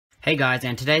Hey guys,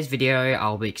 in today's video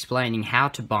I'll be explaining how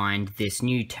to bind this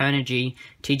new Turnigy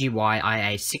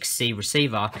TGY-IA6C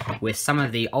receiver with some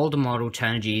of the older model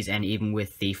Turnigys and even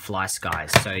with the Fly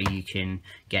Skies, so you can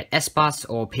get SBUS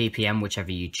or PPM,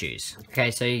 whichever you choose. Okay,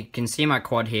 so you can see my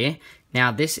quad here.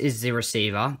 Now this is the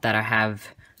receiver that I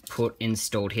have put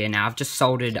installed here. Now I've just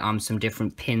soldered some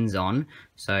different pins on,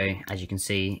 so as you can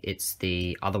see it's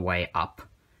the other way up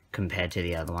compared to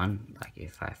the other one. Like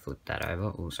if I flip that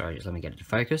over, oh sorry, just let me get it to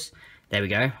focus. There we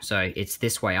go. So it's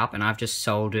this way up, and I've just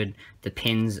soldered the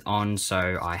pins on,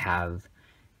 so I have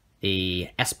the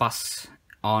SBUS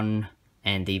on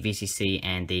and the VCC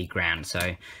and the ground.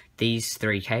 So these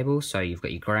three cables, so you've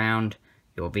got your ground,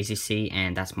 your VCC,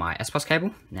 and that's my SBUS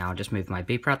cable. Now I'll just move my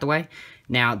beeper out the way.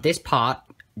 Now this part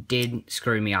did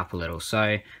screw me up a little,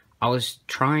 so I was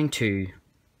trying to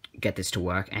get this to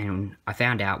work, and I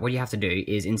found out what you have to do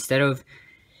is, instead of,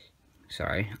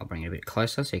 sorry, I'll bring it a bit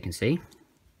closer so you can see.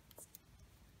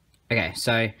 Okay,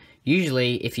 so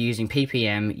usually if you're using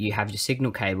PPM, you have your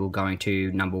signal cable going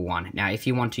to number 1. Now if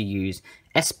you want to use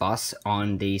SBUS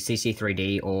on the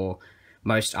CC3D or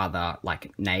most other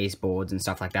like NAS boards and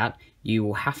stuff like that, you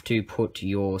will have to put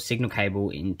your signal cable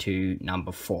into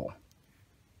number 4.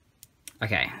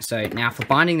 Okay, so now for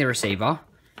binding the receiver,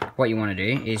 what you want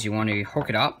to do is you want to hook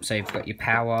it up, so you've got your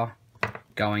power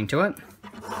going to it,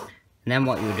 and then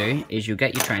what you'll do is you'll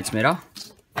get your transmitter,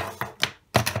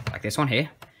 like this one here.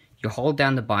 You'll hold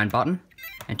down the bind button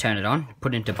and turn it on,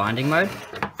 put it into binding mode.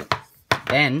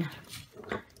 Then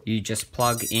you just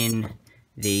plug in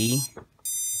the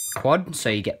quad so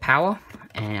you get power,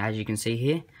 and as you can see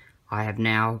here, I have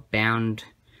now bound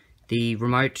the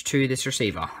remote to this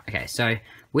receiver. Okay, so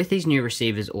with these new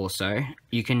receivers also,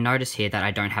 you can notice here that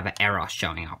I don't have an error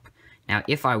showing up. Now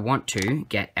if I want to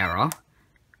get error,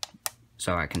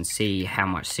 so I can see how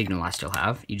much signal I still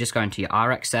have, you just go into your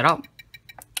RX setup,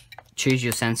 choose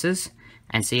your sensors,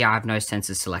 and see I have no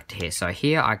sensors selected here. So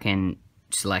here I can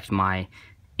select my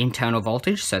internal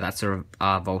voltage, so that's the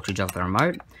voltage of the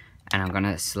remote, and I'm going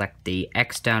to select the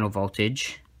external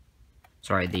voltage,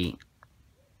 sorry, the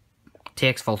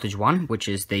TX voltage 1, which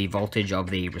is the voltage of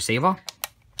the receiver.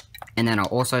 And then I'll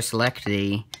also select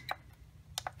the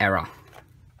error.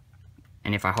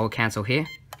 And if I hold cancel here,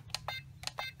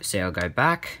 see, I'll go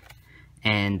back,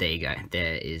 and there you go.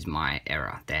 There is my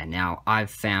error there. Now,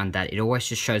 I've found that it always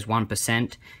just shows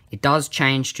 1%. It does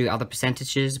change to other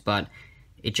percentages, but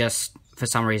it just, for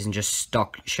some reason, just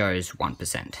stock shows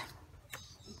 1%.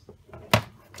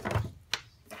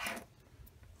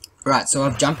 Right, so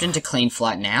I've jumped into Clean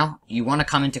Flight now. You want to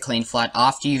come into Clean Flight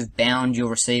after you've bound your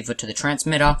receiver to the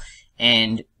transmitter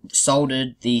and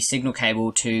soldered the signal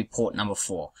cable to port number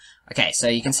 4. Okay, so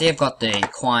you can see I've got the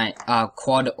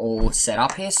quad all set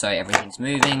up here, so everything's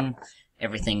moving,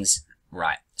 everything's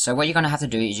right. So what you're going to have to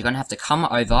do is you're going to have to come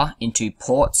over into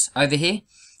ports over here,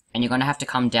 and you're going to have to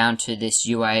come down to this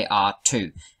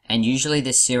UAR2, and usually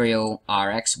this serial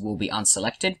RX will be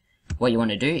unselected. What you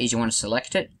want to do is you want to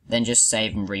select it, then just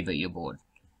save and reboot your board.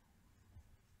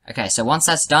 Okay, so once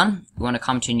that's done, you want to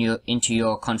come to into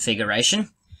your configuration,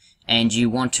 and you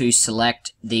want to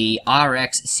select the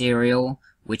RX serial,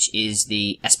 which is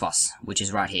the SBUS, which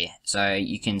is right here. So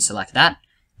you can select that.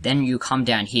 Then you come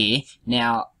down here.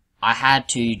 Now, I had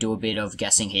to do a bit of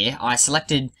guessing here. I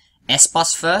selected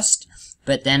SBUS first,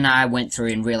 but then I went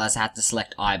through and realized I had to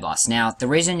select iBus. Now, the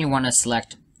reason you want to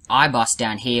select iBus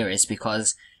down here is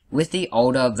because with the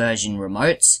older version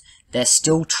remotes, they're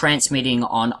still transmitting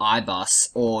on iBus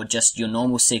or just your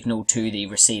normal signal to the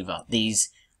receiver. These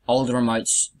older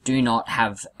remotes do not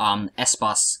have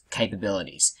SBUS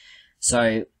capabilities.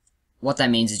 So what that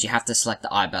means is you have to select the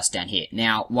iBus down here.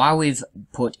 Now, why we've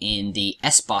put in the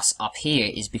SBUS up here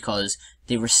is because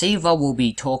the receiver will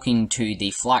be talking to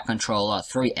the flight controller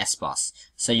through SBUS.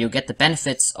 So you'll get the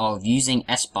benefits of using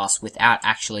SBUS without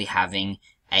actually having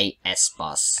a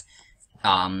SBUS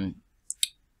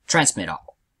transmitter.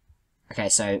 Okay,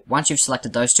 so once you've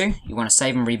selected those two, you want to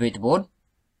save and reboot the board.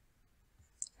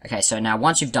 Okay, so now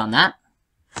once you've done that,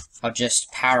 I'll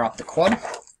just power up the quad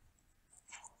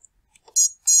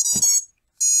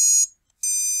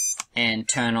and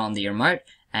turn on the remote.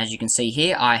 As you can see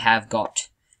here, I have got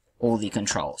all the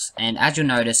controls. And as you'll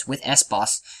notice with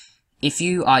SBUS, if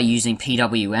you are using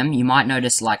PWM, you might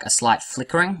notice like a slight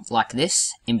flickering like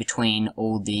this in between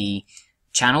all the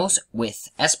channels. With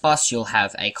SBUS, you'll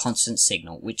have a constant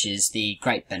signal, which is the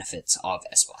great benefits of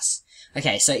SBUS.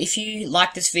 Okay, so if you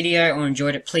liked this video or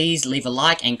enjoyed it, please leave a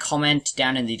like and comment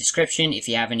down in the description if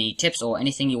you have any tips or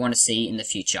anything you want to see in the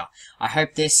future. I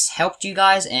hope this helped you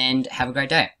guys, and have a great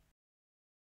day.